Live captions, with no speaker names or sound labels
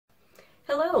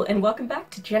Hello, and welcome back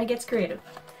to Jenna Gets Creative.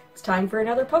 It's time for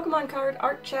another Pokemon card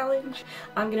art challenge.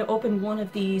 I'm going to open one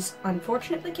of these,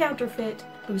 unfortunately counterfeit,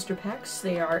 booster packs.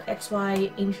 They are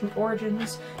XY Ancient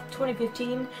Origins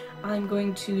 2015. I'm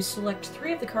going to select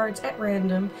 3 of the cards at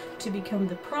random to become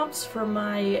the prompts for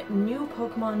my new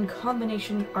Pokemon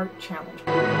combination art challenge.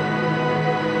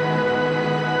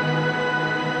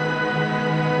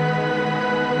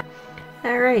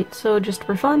 Alright, so just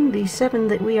for fun, the 7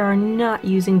 that we are not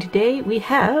using today, we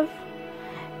have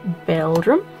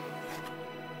Beldrum,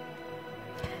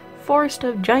 Forest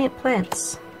of Giant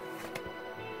Plants,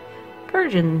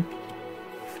 Persian,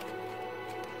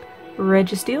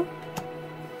 Registeel,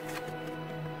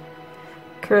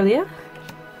 Curlia,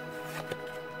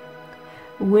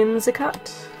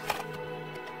 Whimsicott,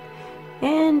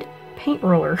 and Paint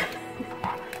Roller.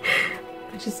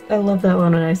 I love that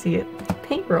one when I see it.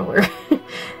 Paint Roller.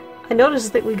 I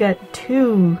noticed that we got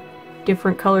 2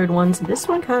 different colored ones. This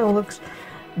one kind of looks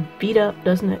beat up,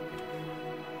 doesn't it?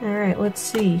 Alright, let's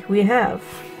see. We have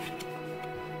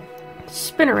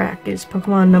Spinarak is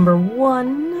Pokemon number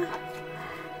 1.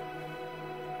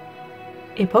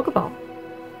 A Pokeball.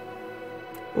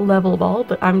 Level Ball,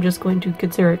 but I'm just going to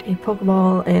consider it a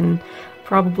Pokeball and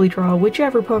probably draw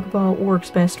whichever Pokeball works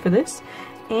best for this.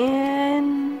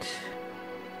 And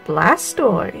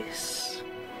Blastoise.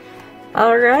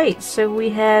 Alright, so we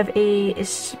have a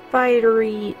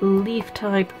spidery leaf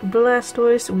type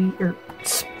Blastoise,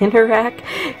 Spinarak.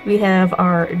 We have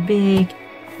our big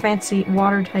fancy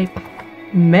water type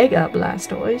Mega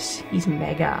Blastoise. He's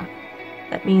Mega.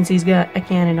 That means he's got a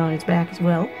cannon on his back as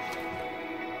well.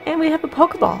 And we have a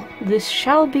Pokeball. This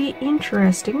shall be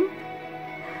interesting.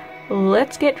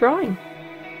 Let's get drawing.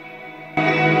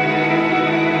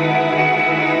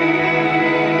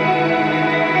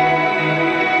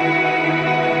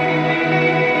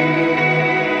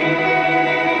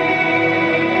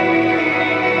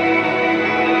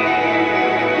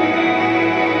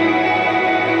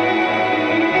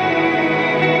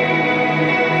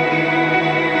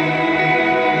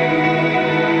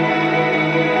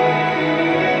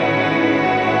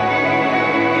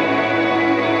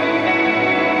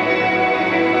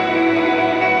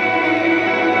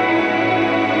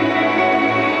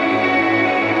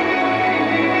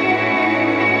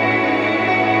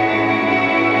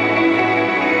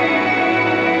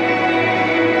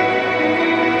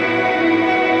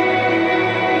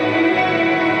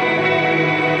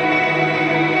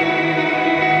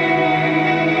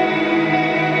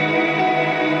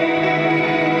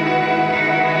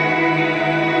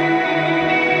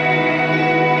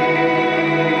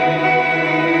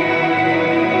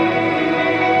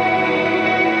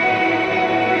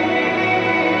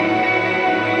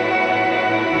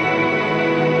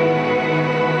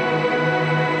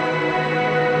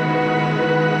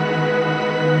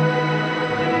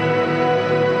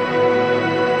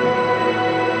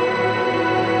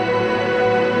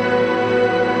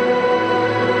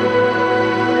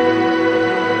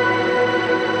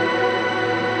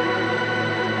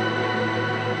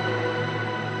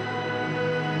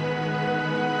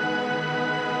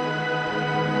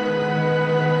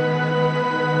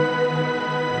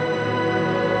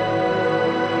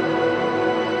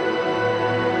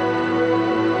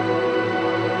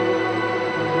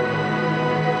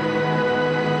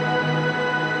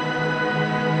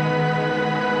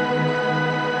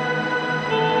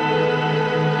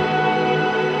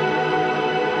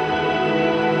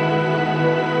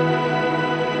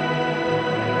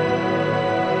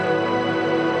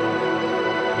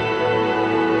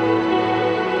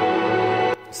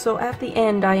 So at the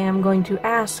end, I am going to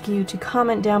ask you to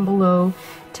comment down below,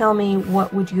 tell me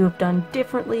what would you have done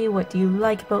differently, what do you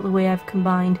like about the way I've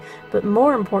combined, but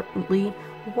more importantly,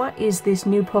 what is this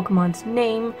new Pokemon's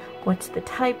name, what's the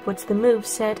type, what's the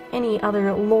moveset, any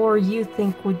other lore you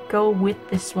think would go with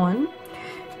this one.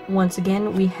 Once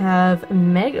again, we have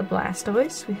Mega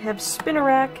Blastoise, we have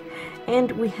Spinarak,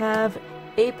 and we have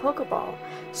a Pokeball.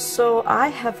 So I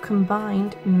have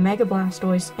combined Mega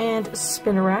Blastoise and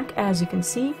Spinarak, as you can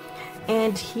see,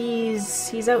 and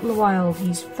he's out in the wild.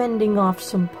 He's fending off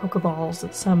some Pokeballs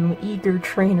that some eager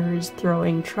trainer is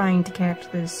throwing, trying to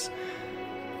catch this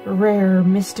rare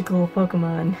mystical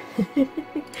Pokemon.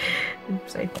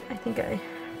 Oops, I think I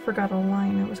forgot a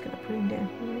line I was going to put in down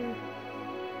here.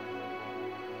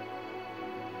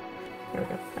 There we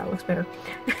go, that looks better.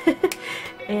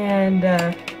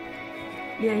 And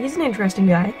yeah, he's an interesting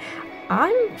guy.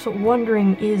 I'm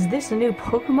wondering, is this a new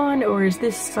Pokemon, or is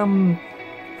this some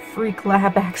freak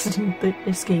lab accident that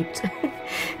escaped?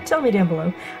 Tell me down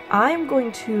below. I'm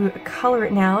going to color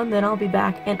it now, and then I'll be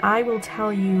back, and I will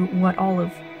tell you what all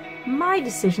of my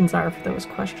decisions are for those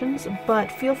questions,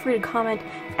 but feel free to comment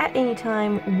at any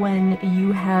time when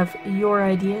you have your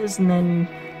ideas, and then,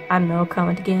 I don't know,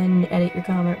 comment again, edit your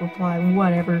comment, reply,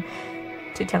 whatever,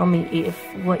 to tell me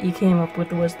if what you came up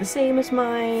with was the same as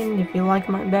mine, if you like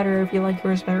mine better, if you like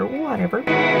yours better, whatever.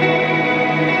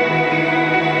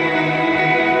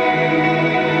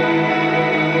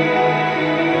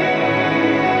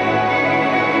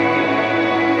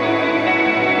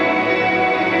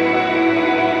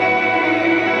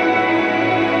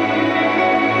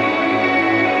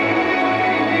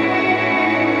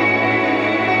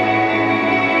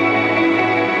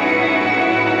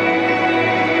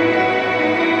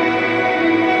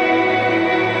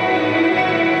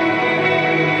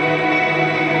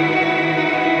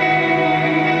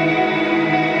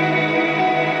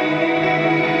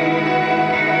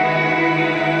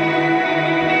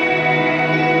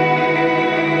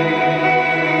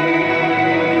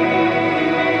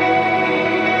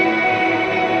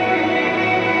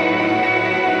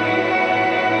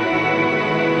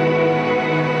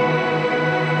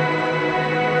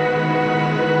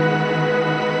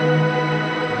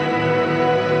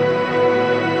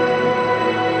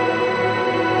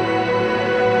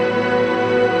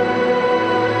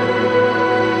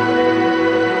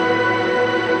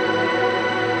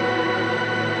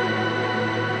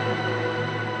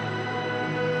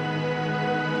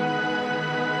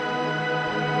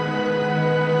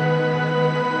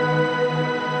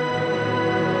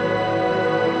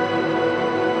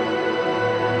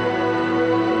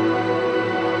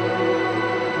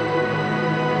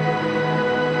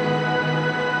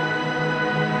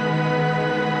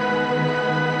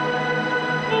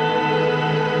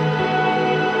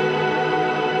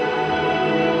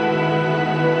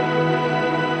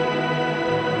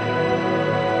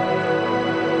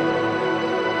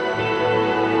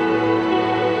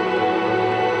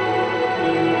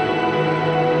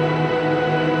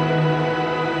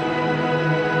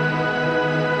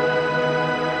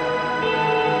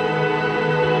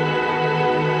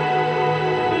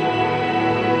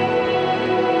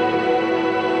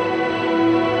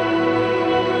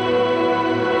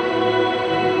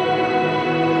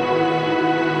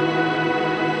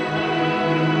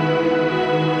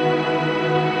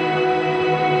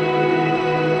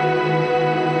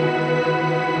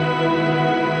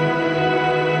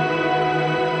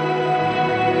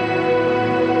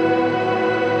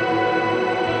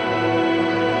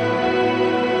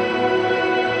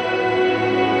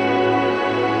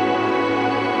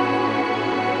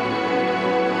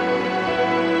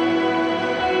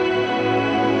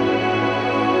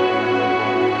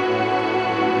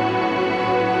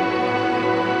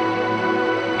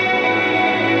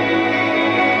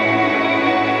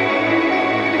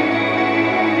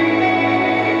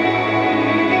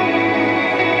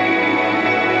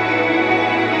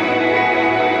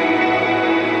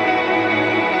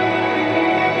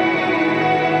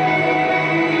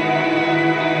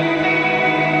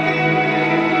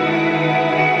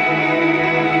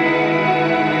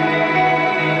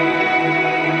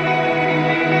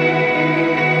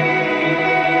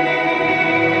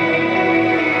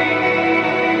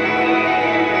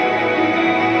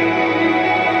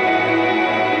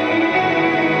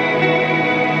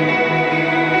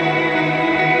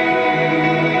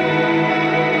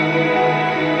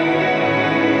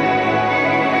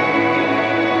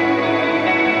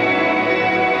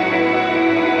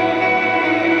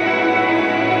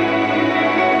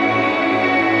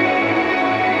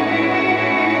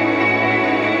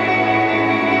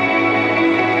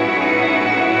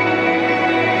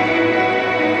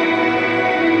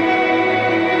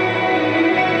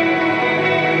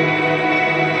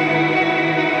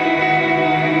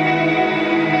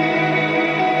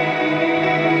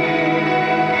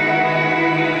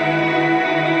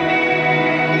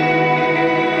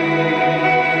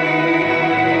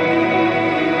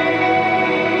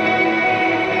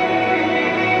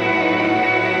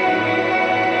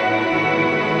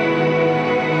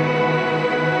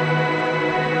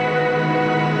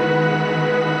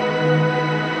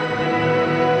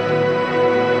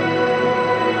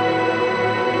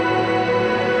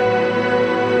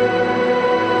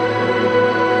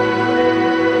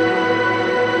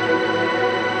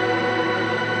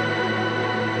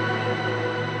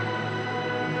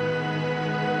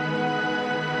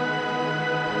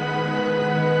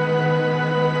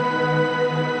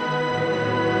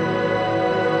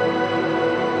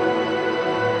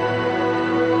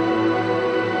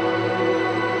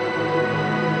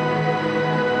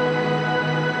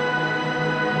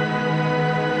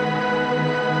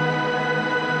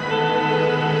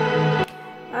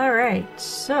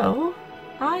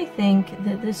 think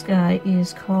that this guy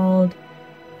is called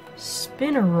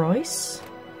Spinarak,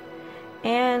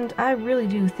 and I really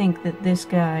do think that this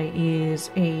guy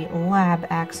is a lab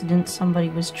accident. Somebody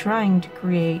was trying to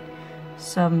create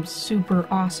some super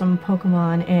awesome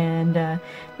Pokemon, and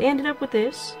they ended up with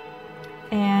this,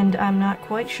 and I'm not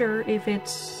quite sure if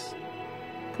it's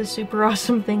the super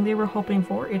awesome thing they were hoping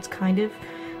for. It's kind of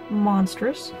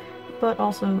monstrous, but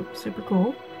also super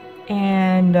cool,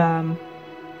 and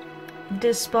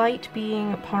despite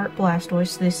being part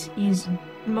Blastoise, this is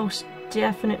most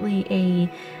definitely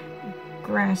a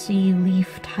grassy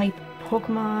leaf type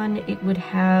Pokemon. It would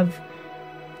have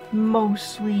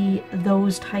mostly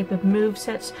those type of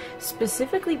movesets,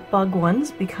 specifically bug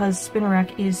ones, because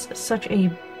Spinarak is such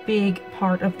a big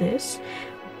part of this.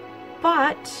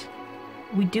 But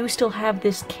we do still have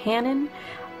this cannon.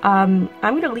 I'm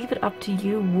going to leave it up to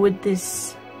you. Would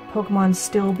this Pokemon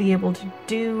still be able to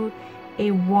do a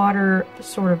water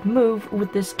sort of move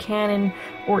with this cannon,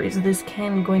 or is this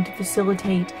cannon going to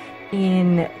facilitate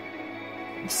in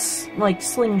like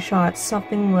slingshots,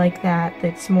 something like that,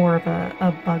 that's more of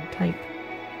a bug type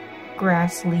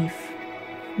grass leaf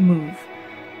move?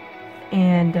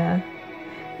 And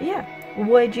yeah,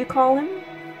 what'd you call him?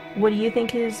 What do you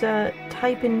think his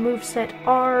type and moveset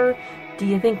are? Do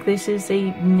you think this is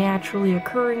a naturally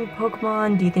occurring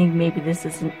Pokemon? Do you think maybe this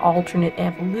is an alternate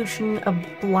evolution of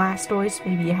Blastoise?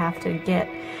 Maybe you have to get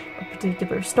a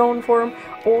particular stone for him?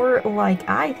 Or, like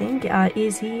I think,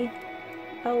 is he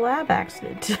a lab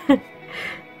accident?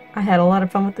 I had a lot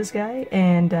of fun with this guy,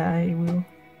 and I will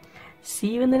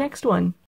see you in the next one.